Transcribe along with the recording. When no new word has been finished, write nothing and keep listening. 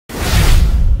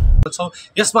छौँ।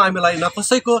 यसमा हामीलाई न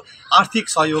कसैको आर्थिक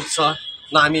सहयोग छ,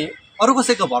 न हामी अरू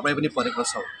कसैको भरमै पनि परेको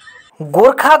छौँ।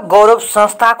 गोर्खा गौरव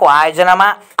संस्थाको आयोजनामा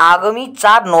आगामी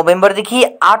 4 नोभेम्बरदेखि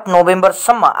 8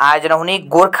 नोभेम्बरसम्म आयोजना हुने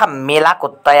गोर्खा मेलाको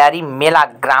तयारी मेला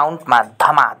ग्राउन्डमा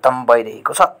धमाधम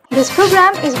भइरहेको छ। This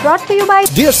program is brought to you by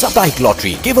dear साप्ताहिक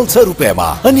लटरी केवल 6 रुपैयाँमा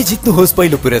अनि जित्नुहोस्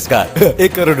पहिलो पुरस्कार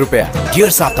 1 करोड रुपैयाँ। डियर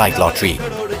साप्ताहिक लटरी,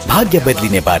 भाग्य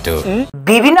बदलिने बाटो।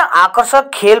 विभिन्न आकर्षक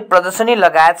खेल प्रदर्शनी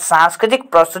लगायत सांस्कृतिक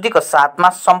प्रस्तुतिको साथमा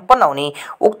सम्पन्न हुने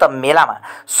उक्त मेलामा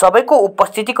सबैको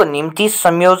उपस्थितिको निम्ति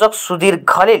संयोजक सुधीर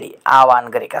घलेले आह्वान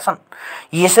गरेका छन्।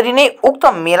 यसरी नै उक्त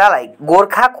मेलालाई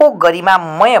गोर्खाको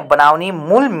गरिमामय बनाउने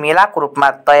मूल मेलाको रूपमा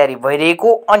तयारी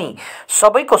भइरहेको अनि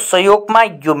सबैको सहयोगमा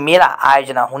यो मेला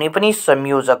आयोजना हुने पनि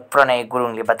संयोजक प्रणय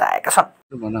गुरुङले बताएका छन्।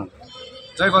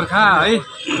 जय गोर्खा है।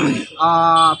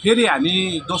 फेरि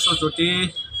हामी दोस्रो चोटि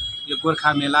यो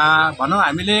गोर्खा मेला भनौँ,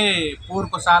 हामीले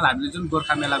पोहोरको साल हामीले जुन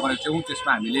गोर्खा मेला गरेको थियौँ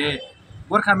त्यसमा हामीले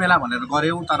गोर्खा मेला भनेर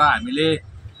गऱ्यौँ, तर हामीले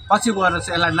पछि गएर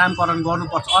चाहिँ यसलाई नामकरण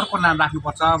गर्नुपर्छ, अर्को नाम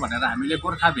राख्नुपर्छ भनेर हामीले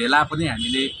गोर्खा भेला पनि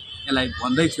हामीले यसलाई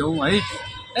भन्दैथ्यौँ है।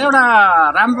 एउटा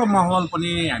राम्रो माहौल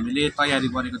पनि हामीले तयारी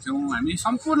गरेको थियौँ। हामी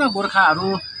सम्पूर्ण गोर्खाहरू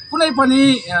कुनै पनि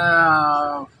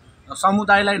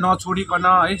समुदायलाई नछोडिकन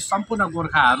है, सम्पूर्ण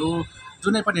गोर्खाहरू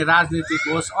जुनै पनि राजनीतिक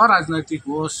होस् अराजनैतिक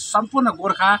होस्, सम्पूर्ण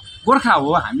गोर्खा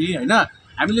हो हामी होइन।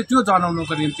 हामीले त्यो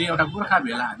जनाउनुको निम्ति एउटा गोर्खा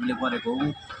भेला हामीले गरेको हौँ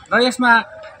र यसमा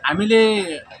हामीले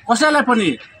कसैलाई पनि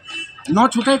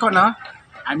नछुटाइकन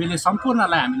हामीले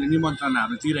सम्पूर्णलाई हामीले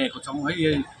निमन्त्रणाहरू दिइरहेको छौँ है। यो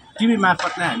टिभी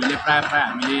मार्फत नै हामीले प्रायः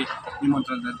हामीले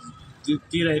निमन्त्रण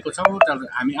दिइरहेको छौँ। तर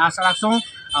हामी आशा राख्छौँ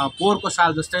पोहोरको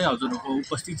साल जस्तै हजुरहरूको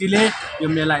उपस्थितिले यो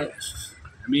मेला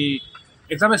हामी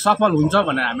एकदमै सफल हुन्छ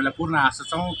भनेर हामीलाई पूर्ण आशा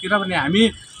छौँ। किनभने हामी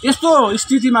यस्तो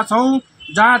स्थितिमा छौँ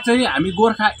जहाँ चाहिँ हामी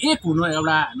गोर्खा एक हुनु,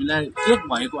 एउटा हामीलाई एक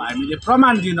भएको हामीले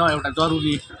प्रमाण दिन एउटा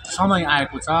जरुरी समय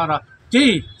आएको छ र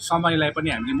त्यही समयलाई पनि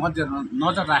हामीले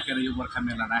मध्यनजर राखेर यो गोर्खा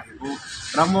मेला राखेको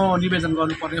र म निवेदन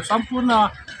गर्नुपर्ने सम्पूर्ण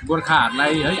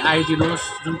गोर्खाहरूलाई है, आइदिनुहोस्।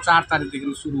 जुन 4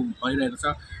 तारिकदेखि सुरु भइरहेको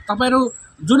छ, तपाईँहरू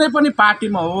जुनै पनि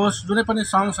पार्टीमा होस्, जुनै पनि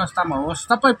सङ्घ संस्थामा होस्,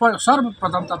 तपाईँ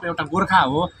सर्वप्रथम तपाईँ एउटा गोर्खा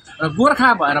हो र गोर्खा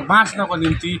भएर बाँच्नको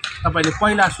निम्ति तपाईँले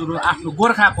पहिला सुरु आफ्नो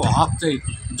गोर्खाको हक चाहिँ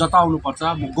जताउनुपर्छ।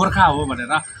 म गोर्खा हो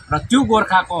भनेर र त्यो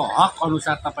गोर्खाको हक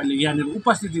अनुसार तपाईँले यहाँनिर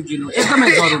उपस्थिति दिनु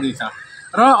एकदमै जरुरी छ।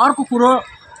 र अर्को कुरो,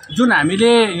 जुन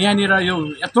हामीले यहाँनिर यो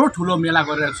यत्रो ठुलो मेला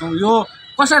गरिरहेको छौँ, यो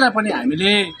कसैलाई पनि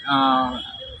हामीले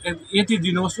यति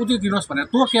दिनुहोस् उति दिनुहोस् भनेर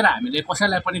तोकेर हामीले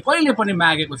कसैलाई पनि कहिले पनि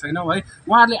मागेको छैनौँ है।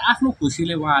 उहाँहरूले आफ्नो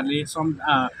खुसीले उहाँहरूले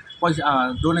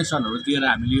पैसा डोनेसनहरू दिएर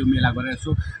हामीले यो मेला गरेको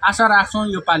छौँ। आशा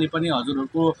राख्छौँ यो पालि पनि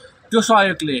हजुरहरूको त्यो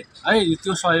सहयोगले है,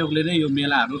 त्यो सहयोगले नै यो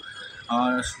मेलाहरू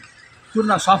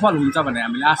पूर्ण सफल हुन्छ भन्ने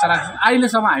हामीले आशा राख्छौँ।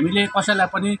 अहिलेसम्म हामीले कसैलाई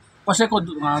पनि कसैको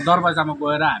दरवाजामा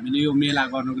गएर हामीले यो मेला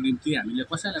गर्नुको निम्ति हामीले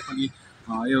कसैलाई पनि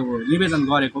यो निवेदन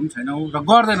गरेको पनि छैनौँ र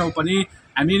गर्दैनौँ पनि।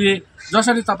 हामीले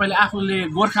जसरी तपाईँले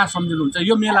आफूले गोर्खा सम्झिनुहुन्छ,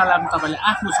 यो मेलालाई पनि तपाईँले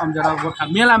आफ्नो सम्झेर गोर्खा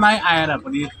मेलामै आएर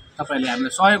पनि तपाईँले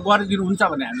हामीलाई सहयोग गरिदिनुहुन्छ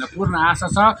भन्ने हामीलाई पूर्ण आशा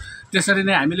छ। त्यसरी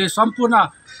नै हामीले सम्पूर्ण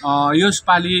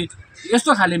यसपालि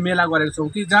यस्तो खाले मेला गरेको छौँ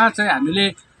कि जहाँ चाहिँ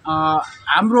हामीले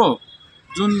हाम्रो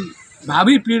जुन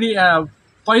भावी पिँढी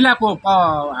पहिलाको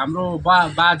हाम्रो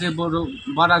बाजे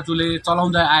बराजुले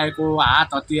चलाउँदै आएको हात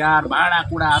हतियार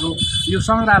भाँडाकुँडाहरू यो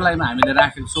सङ्ग्रहालयमा हामीले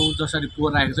राखेको छौँ। जसरी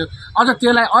पोहोर राखेको छौँ, अझ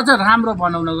त्यसलाई अझ राम्रो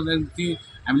बनाउनको निम्ति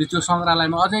हामीले त्यो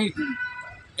सङ्ग्रहालयमा अझै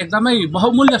एकदमै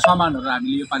बहुमूल्य सामानहरू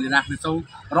हामीले योपालि राख्नेछौँ।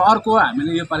 र अर्को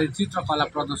हामीले योपालि चित्रकला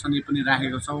प्रदर्शनी पनि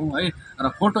राखेको छौँ है, र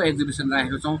फोटो एक्जिबिसन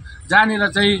राखेको छौँ, जहाँनिर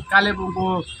चाहिँ कालेबुङको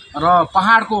र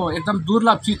पहाडको एकदम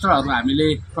दुर्लभ चित्रहरू हामीले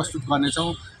प्रस्तुत गर्नेछौँ।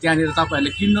 त्यहाँनिर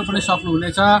तपाईँहरूले किन्न पनि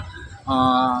सक्नुहुनेछ,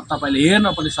 तपाईँले हेर्न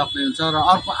पनि सक्नुहुन्छ। र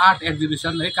अर्को आर्ट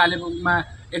एक्जिबिसन है, कालेबुङमा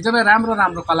एकदमै राम्रो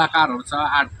राम्रो कलाकारहरू छ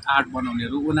आर्ट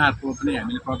बनाउनेहरू, उनीहरूको पनि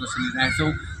हामीले प्रदर्शनी राखेको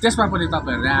छौँ। त्यसमा पनि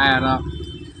तपाईँहरूले आएर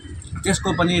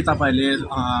त्यसको पनि तपाईँले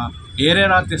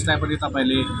हेरेर त्यसलाई पनि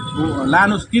तपाईँले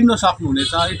किन्न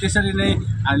सक्नुहुनेछ। त्यसरी नै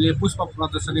हामीले पुष्प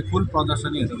प्रदर्शनी, फुल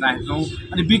प्रदर्शनीहरू राखेछौँ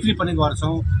अनि बिक्री पनि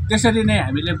गर्छौँ। त्यसरी नै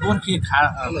हामीले गोर्खे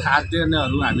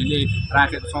खाद्यान्नहरू हामीले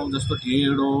राखेको छौँ, जस्तो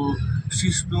ढेँडो,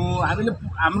 सिस्नु। हामीले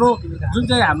हाम्रो जुन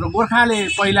चाहिँ हाम्रो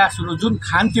गोर्खाले पहिला सुरु जुन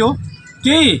खान्थ्यो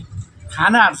त्यही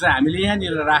खानाहरू चाहिँ हामीले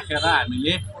यहाँनिर राखेर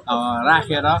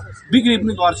बिक्री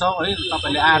पनि गर्छौँ है।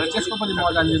 तपाईँले आएर त्यसको पनि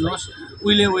मजा लिनुहोस्।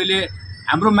 उहिले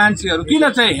हाम्रो मान्छेहरू किन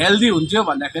चाहिँ हेल्दी हुन्थ्यो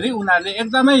भन्दाखेरि उनीहरूले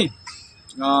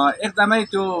एकदमै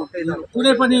त्यो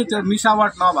कुनै पनि त्यो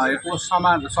मिसावट नभएको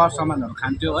सरसामानहरू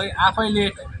खान्थ्यो है। आफैले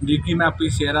ढिकीमा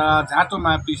पिसेर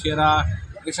झाँटोमा पिसेर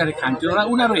यसरी खान्थ्यो र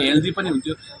उनीहरू हेल्दी पनि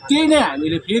हुन्थ्यो। त्यही नै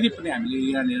हामीले फेरि पनि हामीले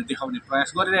यहाँनिर देखाउने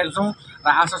प्रयास गरिरहेको छौँ र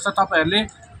आशा छ तपाईँहरूले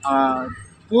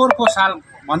पोहोरको साल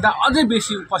भन्दा अझै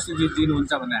बेसी उपस्थिति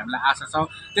दिनुहुन्छ भन्ने हामीलाई आशा छ।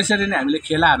 त्यसरी नै हामीले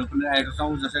खेलाहरू पनि राखेका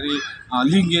छौँ, जसरी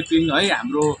लिङ्गेपिङ है,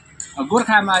 हाम्रो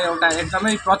गोर्खामा एउटा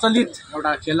एकदमै प्रचलित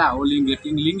एउटा खेला हो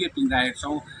लिङ्गेपिङ राखेका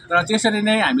छौँ। र त्यसरी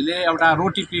नै हामीले एउटा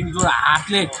रोटीपिङ जो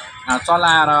हातले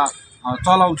चलाएर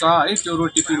चलाउँछ है, त्यो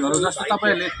रोटीपिङहरू जस्तो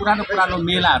तपाईँहरूले पुरानो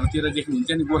मेलाहरूतिर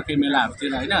देख्नुहुन्छ नि, गोर्खे मेलाहरूतिर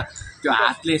होइन, त्यो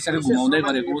हातले यसरी घुमाउँदै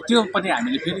गरेको त्यो पनि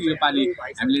हामीले फेरि योपालि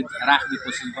हामीले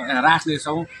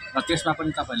राख्नेछौँ र त्यसमा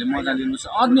पनि तपाईँहरूले मजा लिनुहोस्।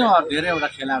 अन्य धेरैवटा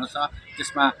खेलाहरू छ,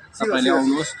 त्यसमा तपाईँले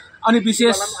आउनुहोस्। अनि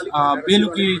विशेष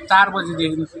बेलुकी 4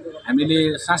 बजीदेखि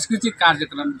हामीले सांस्कृतिक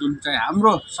कार्यक्रम जुन चाहिँ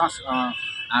हाम्रो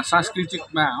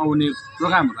सांस्कृतिकमा आउने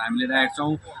प्रोग्रामहरू हामीले राखेका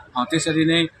छौँ। त्यसरी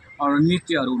नै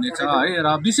नृत्यहरू हुनेछ है,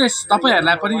 र विशेष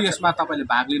तपाईँहरूलाई पनि यसमा तपाईँले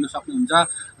भाग लिन सक्नुहुन्छ।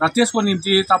 र त्यसको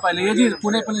निम्ति तपाईँले यदि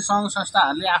कुनै पनि सङ्घ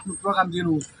संस्थाहरूले आफ्नो प्रोग्राम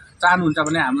दिनु चाहनुहुन्छ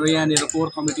भने हाम्रो यहाँनिर कोर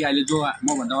कमिटी अहिले जो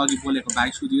मभन्दा अघि बोलेको भाइ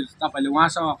सुधीर, तपाईँले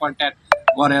उहाँसँग कन्ट्याक्ट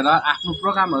गरेर आफ्नो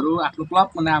प्रोग्रामहरू, आफ्नो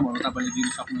क्लबको नामहरू तपाईँले दिन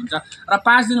सक्नुहुन्छ। र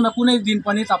 5 दिनमा कुनै दिन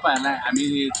पनि तपाईँहरूलाई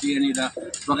हामीले यहाँनिर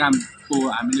प्रोग्रामको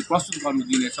हामीले प्रस्तुत गर्नु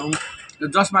दिनेछौँ,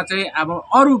 जसमा चाहिँ अब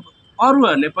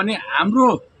अरूहरूले पनि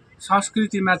हाम्रो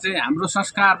संस्कृतिमा चाहिँ, हाम्रो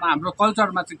संस्कारमा, हाम्रो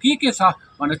कल्चरमा चाहिँ के छ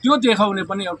भनेर त्यो देखाउने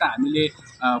पनि एउटा हामीले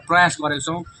प्रयास गरेका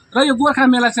छौँ। र यो गोर्खा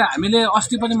मेला चाहिँ हामीले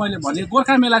अस्ति पनि मैले भने,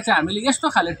 गोर्खा मेला चाहिँ हामीले यस्तो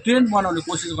खाले ट्रेन्ड बनाउने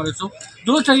कोसिस गरेको छौँ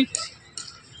जो चाहिँ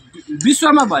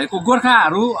विश्वमा भएको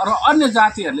गोर्खाहरू र अन्य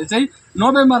जातिहरूले चाहिँ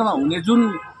नोभेम्बरमा हुने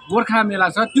जुन गोर्खा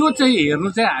मेला छ त्यो चाहिँ हेर्नु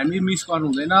चाहिँ हामी मिस गर्नु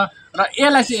हुँदैन। र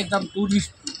यसलाई चाहिँ एकदम टुरिस्ट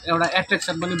एउटा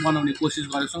एट्र्याक्सन पनि बनाउने कोसिस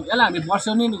गरेका छौँ। यसलाई हामी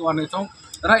वर्षौनी गर्नेछौँ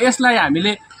र यसलाई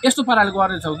हामीले यस्तो पाराले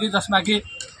गर्नेछौँ कि जसमा कि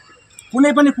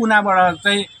कुनै पनि कुनाबाट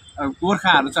चाहिँ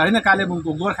गोर्खाहरू छ होइन,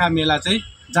 कालेबुङको गोर्खा मेला चाहिँ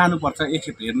जानुपर्छ,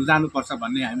 एकखेप हेर्नु जानुपर्छ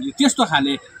भन्ने हामीले त्यस्तो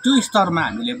खाले त्यो स्तरमा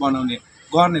हामीले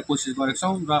गर्ने कोसिस गरेका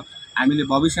छौँ। र हामीले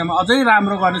भविष्यमा अझै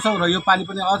राम्रो गर्नेछौँ र यो पालि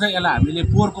पनि अझै यसलाई हामीले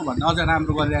पोहोरको भन्दा अझै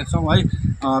राम्रो गरिरहेका छौँ है।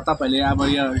 तपाईँहरूले अब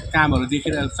यो कामहरू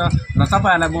देखिरहेको छ र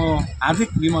तपाईँहरूलाई म हार्दिक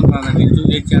निमन्त्रणा दिन्छु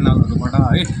एक च्यानलहरूबाट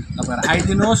है, तपाईँहरू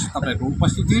आइदिनुहोस्। तपाईँहरूको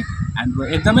उपस्थिति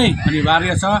हाम्रो एकदमै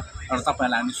अनिवार्य छ र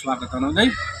तपाईँहरूलाई हामी स्वागत जनाउँदै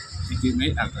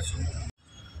यतिमै राख्दछौँ।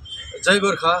 जय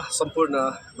गोर्खा सम्पूर्ण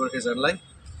गोर्खेजनलाई।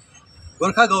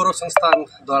 गोर्खा गौरव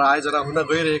संस्थानद्वारा आयोजना हुन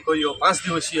गइरहेको यो 5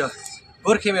 दिवसीय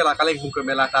गोर्खे मेला कालिम्पोङको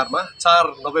मेलाटारमा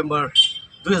 4 नोभेम्बर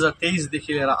 2023देखि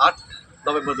लिएर 8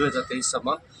 नोभेम्बर 2023सम्म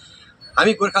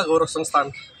हामी गोर्खा गौरव संस्थान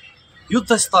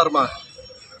युद्ध स्तरमा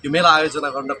यो मेला आयोजना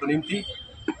गर्नको निम्ति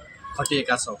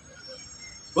खटिएका छौँ।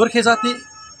 गोर्खे जाति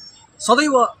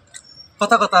सदैव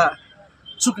कता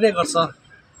चुक्ने गर्छ,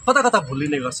 कता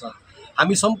भुलिने गर्छ।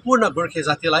 हामी सम्पूर्ण गोर्खे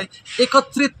जातिलाई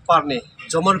एकत्रित पार्ने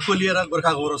जमर्को लिएर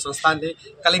गोर्खा गौरव संस्थानले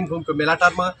कालिम्पोङको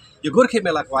मेलाटारमा यो गोर्खे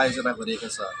मेलाको आयोजना गरिएको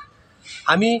छ।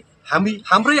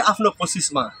 हाम्रै आफ्नो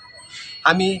कोसिसमा,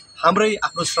 हाम्रै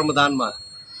आफ्नो श्रमदानमा,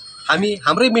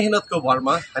 हाम्रै मेहनतको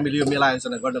भरमा हामीले यो मेला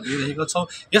आयोजना गर्न गइरहेका छौँ।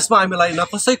 यसमा हामीलाई न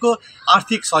कसैको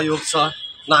आर्थिक सहयोग छ,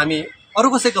 न हामी अरू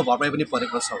कसैको भरमै पनि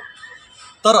परेको छौँ।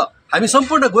 तर हामी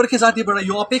सम्पूर्ण गोर्खे जातिबाट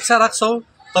यो अपेक्षा राख्छौँ,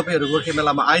 तपाईँहरू गोर्खे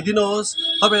मेलामा आइदिनुहोस्।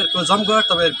 तपाईँहरूको जमघट,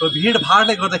 तपाईँहरूको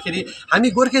भिडभाडले गर्दाखेरि हामी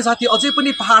गोर्खे जाति अझै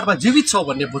पनि पहाडमा जीवित छौँ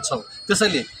भन्ने बुझ्छौँ।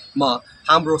 त्यसैले म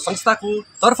हाम्रो संस्थाको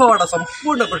तर्फबाट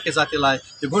सम्पूर्ण गोर्खे जातिलाई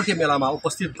यो गोर्खे मेलामा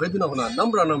उपस्थित भइदिन हुन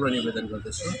नम्र निवेदन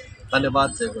गर्दछु। धन्यवाद।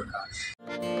 जय गोर्खा।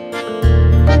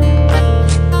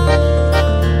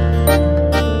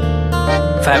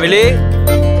 Family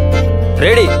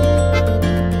ready?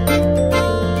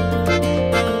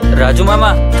 राजू मामा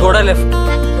थोड़ा लेफ्ट।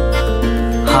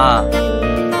 हाँ।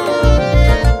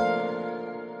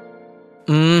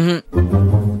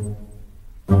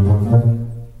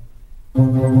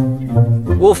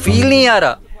 वो फील नहीं आ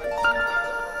रहा।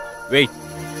 वेट।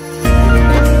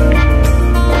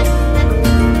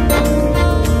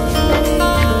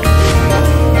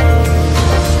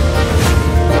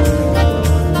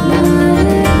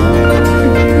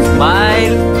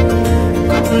 स्माइल।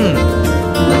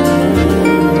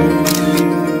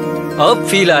 अब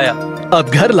फील आया। अब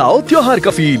घर लाओ त्योहार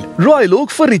का फील रॉयल ओक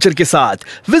फर्नीचर के साथ।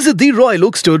 विजिट दी Royal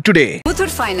Oak store today. Muthoot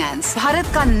finance Bharat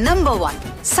का नंबर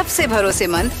 1 सबसे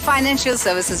भरोसेमंद financial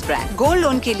services brand. Gold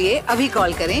loan के लिए अभी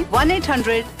कॉल करें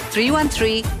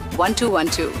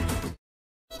 1-800-313-1212।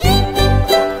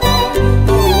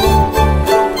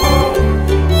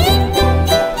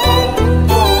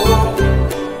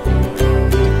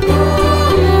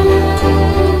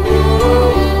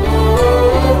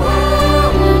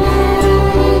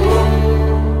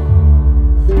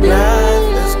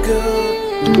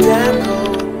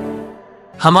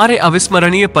 हमारे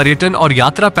अविस्मरणीय पर्यटन और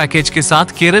यात्रा पैकेज के साथ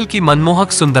केरल की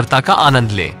मनमोहक सुंदरता का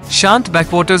आनंद लें। शांत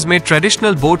बैकवाटर्स में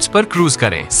ट्रेडिशनल बोट्स पर क्रूज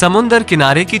करें। समुंदर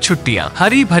किनारे की छुट्टियां,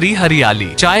 हरी भरी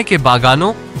हरियाली, चाय के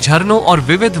बागानों झरनों और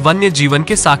विविध वन्य जीवन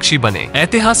के साक्षी बने।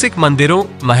 ऐतिहासिक मंदिरों,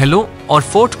 महलों और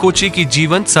फोर्ट कोची की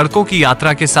जीवंत सड़कों की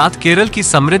यात्रा के साथ केरल की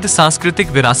समृद्ध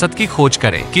सांस्कृतिक विरासत की खोज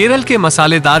करें। केरल के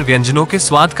मसालेदार व्यंजनों के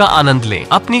स्वाद का आनंद लें।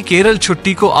 अपनी केरल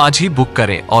छुट्टी को आज ही बुक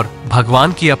करें और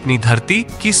भगवान की अपनी धरती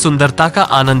की सुंदरता का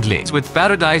आनंद लें। With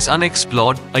Paradise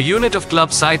Unexplored, a unit of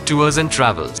Club Side Tours and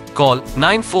Travels. Call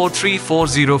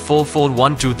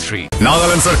 9434044123.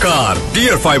 Nagaland सरकार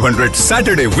टियर 500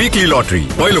 सैटरडे वीकली लॉटरी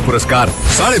पहिलो पुरस्कार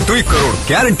 2.5 करोड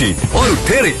ग्यारेन्टी और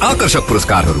धेरै आकर्षक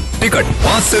पुरस्कारहरू। टिकट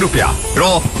 500 रुपियाँ। ड्र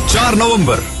 4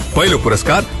 नवम्बर। पहिलो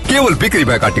पुरस्कार केवल बिक्री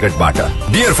भएका टिकटबाट।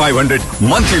 डियर 500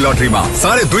 मन्थली लटरीमा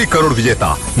 2.5 करोड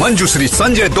विजेता मञ्जुश्री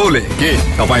संजय दोले के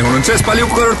तपाईँ हुनुहुन्छ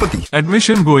यसपालिको करोडपति।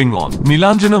 Admission going on.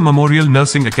 Nilanjana Memorial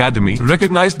Nursing Academy,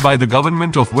 recognized by the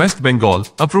Government of West Bengal,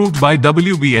 approved by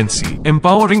WBNC,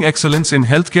 empowering excellence in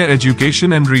healthcare education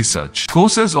and research.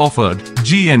 Courses offered: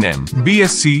 GNM,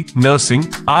 BSc, Nursing,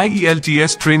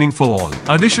 IELTS training for all.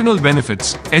 Additional benefits: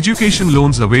 education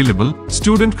loans available,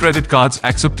 student credit cards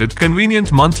accepted, convenient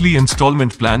monthly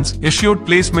installment plans, assured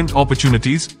placement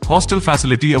opportunities, hostel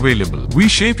facility available. We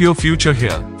shape your future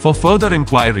here. For further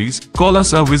inquiries, call us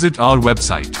or visit our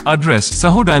website. Address: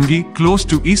 Sahodangi, close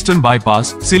to Eastern Bypass,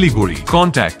 Siliguri.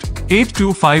 Contact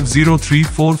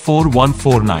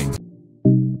 8250344149.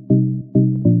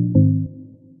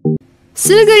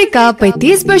 सिलगढीका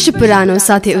 35 वर्ष पुरानो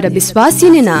साथै एउटा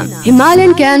विश्वसनीय नाम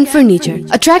Himalayan can furniture.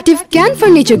 Attractive can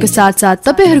फर्निचरको साथ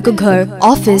तपाईहरूको घर,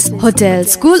 office, hotel,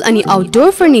 school अनि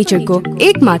outdoor फर्निचरको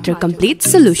एक मात्र complete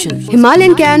solution.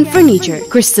 Himalayan can furniture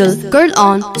crystal, curl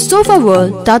on, sofa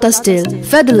world, Tata still,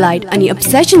 Featherlite अनि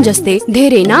अब्सेसन जस्तै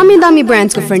धेरै नामी दामी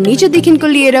ब्रान्ड्सको फर्निचर देखिनको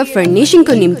लिएर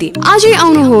फर्निशिङको निम्ति आजै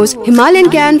आउनुहोस् Himalayan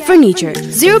can furniture.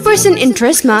 0%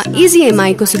 इन्ट्रेस्टमा easy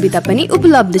EMI को सुविधा पनि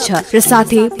उपलब्ध छ र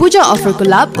साथै पूजा अफर को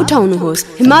लाभ उठाउनुहोस्।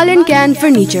 Himalayan can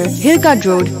furniture, हिलकार्ड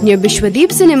road, near Vishwadeep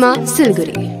cinema,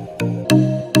 Siliguri.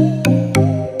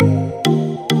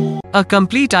 A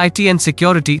complete IT and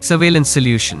security surveillance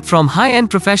solution. From high-end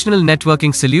professional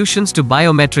networking solutions to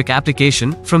biometric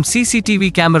application, from CCTV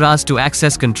cameras to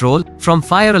access control, from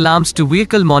fire alarms to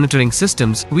vehicle monitoring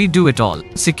systems, we do it all.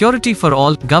 Security for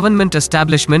all, government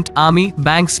establishment, army,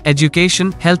 banks, education,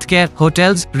 healthcare,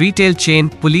 hotels, retail chain,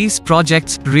 police,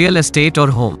 projects, real estate or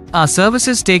home. Our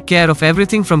services take care of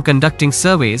everything from conducting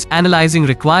surveys, analyzing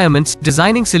requirements,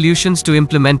 designing solutions to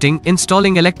implementing,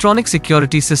 installing electronic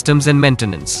security systems and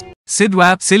maintenance.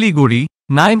 Sidwap, Siliguri,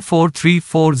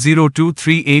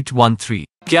 9434023813.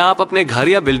 क्या आप अपने घर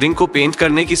या building को paint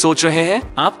करने की सोच रहे हैं?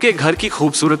 आपके घर की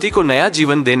खूबसूरती को नया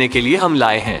जीवन देने के लिए हम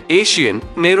लाए हैं एशियन,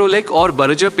 नेरोलेक और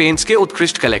बर्जर पेंट्स के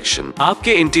उत्कृष्ट कलेक्शन।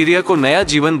 आपके इंटीरियर को नया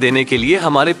जीवन देने के लिए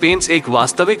हमारे पेंट्स एक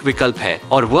वास्तविक विकल्प है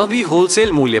और वह भी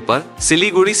होलसेल मूल्य पर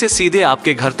सिलीगुड़ी से सीधे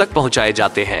आपके घर तक पहुंचाए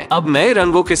जाते हैं। अब नए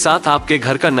रंगों के साथ आपके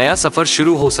घर का नया सफर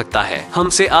शुरू हो सकता है।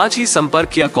 हमसे आज ही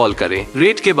संपर्क या कॉल करें,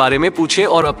 रेट के बारे में पूछें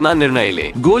और अपना निर्णय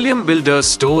लें। गोलियम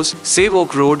builders stores,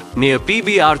 Sevoke road, near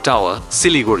PBR tower,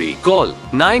 Siliguri. Call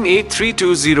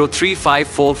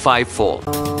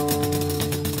 9832035454.